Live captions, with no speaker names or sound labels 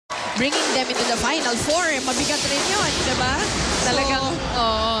bringing them into the Final Four. Mabigat rin yun, diba? Talagang,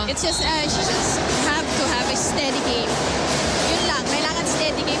 it's just, she just have to have a steady game. Yun lang, kailangan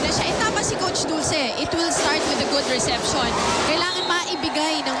steady game na siya. Eh, tama si Coach Dulce, it will start with a good reception. Kailangan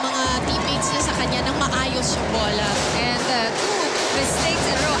maibigay ng mga teammates niya sa kanya ng maayos yung bola. And 2 mistakes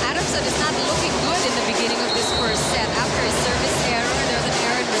in a row. Adamson is not looking good in the beginning of this first set. After his service error, there was an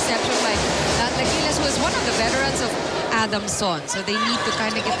error in reception by Tigresses, who is one of the veterans of Adamson. So they need to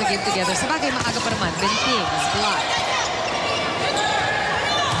kind of get the game together. Sabagay, maaga pa naman. Benting is blocked.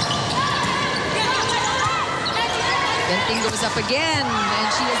 Benting goes up again, and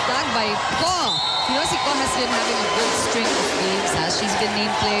she is dug by Ko. You know, si Ko has been having a good string of games. She's been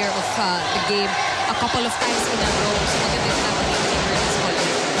named player of the game a couple of times in a row. So maganda yung napakita her this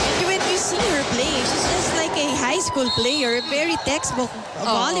volleyball. And when you see her play, she's just like a high school player, very textbook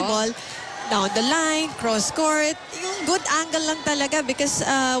volleyball. Down the line, cross court, yung good angle lang talaga because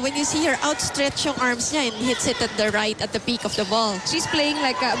when you see her outstretch yung arms niya and hits it at the right at the peak of the ball. She's playing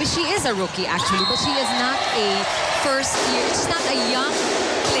like she is a rookie actually, but she is not a first year. She's not a young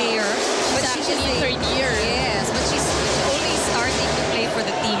player, but She's actually third year. Yes, but she's only starting to play for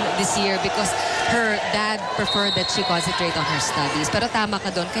the team this year because her dad preferred that she concentrate on her studies. Pero tama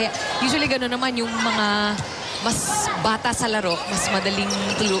ka doon. Kaya usually gano'n naman yung mga mas bata sa laro, mas madaling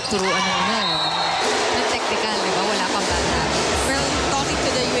turuan ng technical, di ba? Wala pang bata. Well, talking to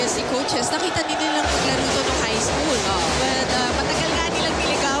the USC coaches, nakita nilang maglaro to nung high school. But matagal nga nilang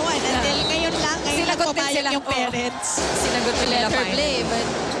niligawan. Until ngayon lang, nagpabayag yung parents. Sinagot nila play. But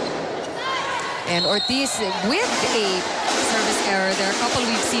and Ortiz with a service error. There are a couple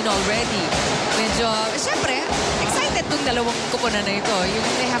we've seen already. Medyo, syempre, excited tong dalawang kupunan na ito.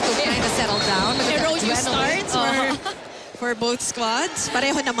 They have to kind of settle down. Erosion starts for both squads.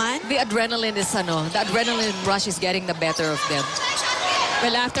 Pareho naman. The adrenaline is, the adrenaline rush is getting the better of them.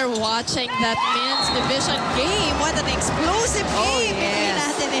 Well, after watching that men's division game, what an explosive game between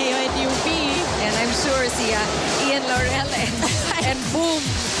Ateneo and UP. And I'm sure si Ian Laurel and boom,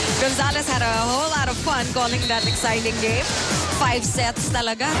 Gonzalez had a whole lot of fun calling that exciting game. 5 sets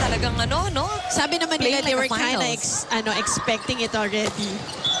talaga. Talagang no? Sabi naman nila they were kind of expecting it already.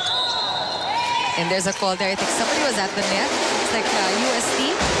 And there's a call there. I think somebody was at the net. It's like UST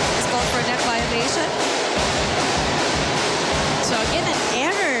is called for net violation. So again, an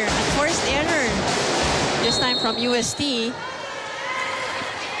error, a forced error. This time from UST.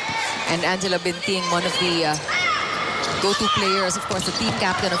 And Angela Benting, one of the go-to players, of course, the team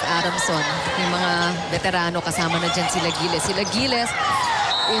captain of Adamson. Yung mga veterano kasama na dyan sila Giles. Sila Giles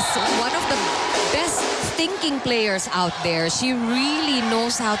is one of the best thinking players out there. She really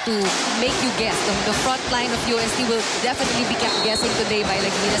knows how to make you guess. The front line of UST will definitely be kept guessing today by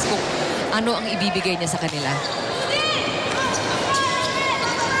Giles kung ano ang ibibigay niya sa kanila.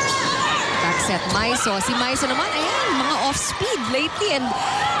 Backset Maiso. Si Maiso naman, ayan, mga off-speed lately. And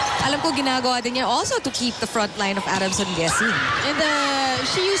alam ko ginagawa din niya also to keep the front line of Adamson guessing. And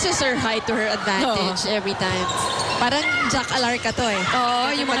she uses her height to her advantage every time. Parang Jack Alarca to eh.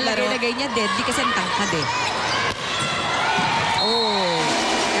 Oo, yung mga lagay niya deadly kasi ang tangkad eh. Oh,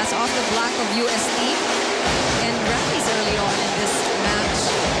 that's off the block of UST. And rallies early on in this match.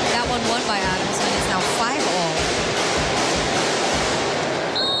 That one won by Adamson. It's now 5-all.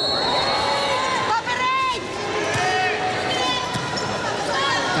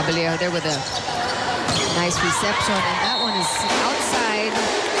 Caballero there with a nice reception, and that one is outside.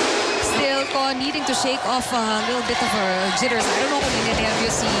 Still, Ko needing to shake off a little bit of her jitters. I don't know kung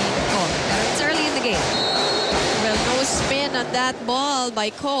ninenervyos si Ko, pero it's early in the game. Well, no spin on that ball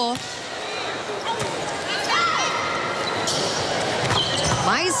by Ko.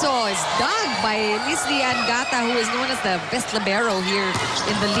 Maiso is dug by Leslie Angata, who is known as the best libero here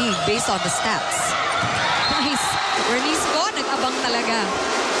in the league based on the stats. Nice. Bernice Ko, nag-abang talaga.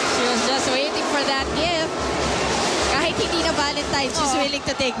 She was just waiting for that gift. Kahit hindi na Valentine's, she's willing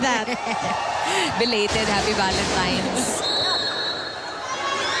to take that. Belated Happy Valentine's.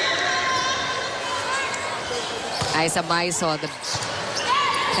 Isa Maiso, the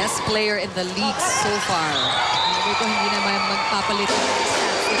best player in the league so far. Hindi ko hindi naman magpapalit ng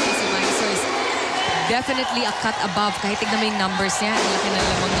stats ito si Maiso is definitely a cut above. Kahit tignan mo yung numbers niya, ang laki ng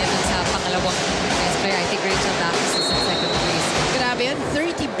lamang niya dun sa pangalawang best player. I think Rachel Dacus is in second place. Grabe yun,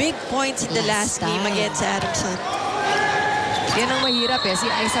 30 big points in the last game against Adamson. Yan ang mahirap eh, si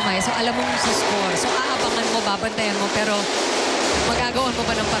Isa Maiso. Alam mo sa score. So aabangan mo, babantayan mo, pero magagawan mo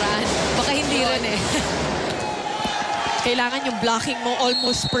ba ng paraan? Baka hindi rin eh. Kailangan yung blocking mo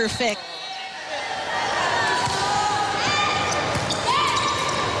almost perfect.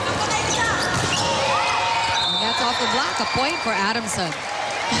 And that's off the block, a point for Adamson.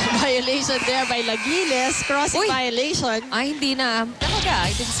 Violation there by Lagiles. Crossing violation. Ay, hindi na. Talaga,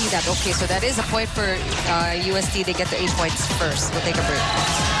 I didn't see that. Okay, so that is a point for UST. They get the 8 points first. We'll take a break.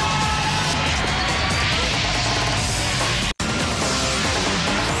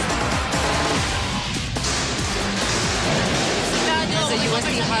 The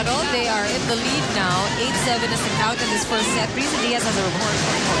UST huddle. They are in the lead now. 8-7 is the count in this first set. Reason Diaz has a report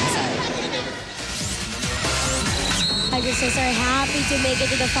from the court side. Tigresses are happy to make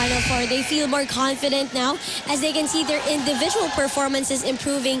it to the Final Four. They feel more confident now as they can see their individual performances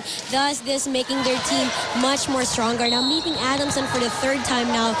improving, thus this making their team much more stronger. Now meeting Adamson for the 3rd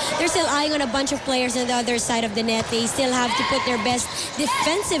time now, they're still eyeing on a bunch of players on the other side of the net. They still have to put their best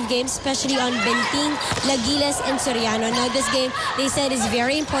defensive game, especially on Benting, Lagiles, and Soriano. Now this game, they said, is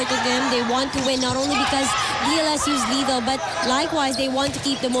very important to them. They want to win not only because DLSU is lethal, but likewise, they want to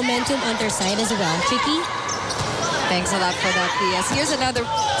keep the momentum on their side as well. Tricky? Thanks a lot for that, Diaz. Here's another,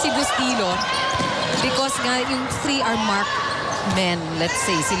 si Bustilo. Because nga, yung 3 are marked men, let's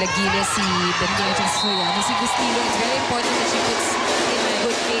say. Si Lagiles, si Benting, si Soriano. Si Bustilo, it's very important that she puts in a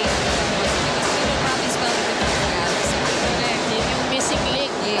good game. Because we will probably spell the difference for Adamson. Correct. Yung missing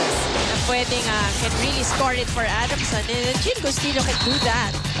link. Yes. Na pwedeng can really score it for Adamson. And Jill Gustillo can do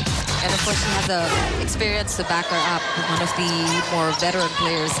that. And of course, she has the experience to back her up. One of the more veteran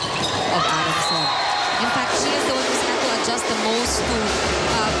players of Adamson. In fact, she is the one who's had to adjust the most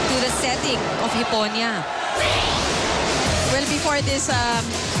to the setting of Hiponia. Well, before this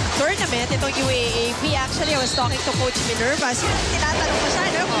tournament, itong UAAP, actually, I was talking to Coach Minerva. Tinatanong ko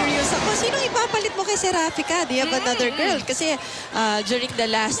siya, curious ako, sino ipapalit mo kay Serafica? Do you have another girl? Kasi during the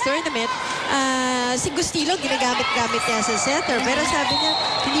last tournament, si Gustillo, ginagamit-gamit niya sa setter. Pero sabi niya,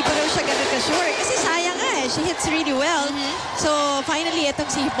 hindi pa raw siya ganun ka-sure. Kasi sayang nga she hits really well. So, finally,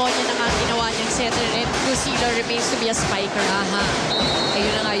 itong si Hiponia na nga ginawa niyang setter. And Gustillo remains to be a spiker.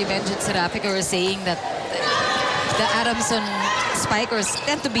 Ayun na nga, you mentioned Serafica. We're saying that the Adamson spikers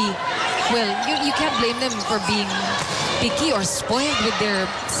tend to be, well, you can't blame them for being picky or spoiled with their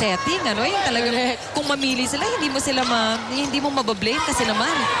setting. Ano yung talagang, kung mamili sila, hindi mo mabablame kasi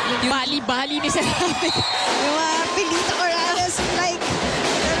naman. Yung bali-bali ni Serafica. Yung Pilita Corrales, like,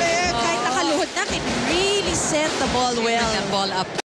 kahit nakaluhod na, can really set the ball well. Bring that ball up.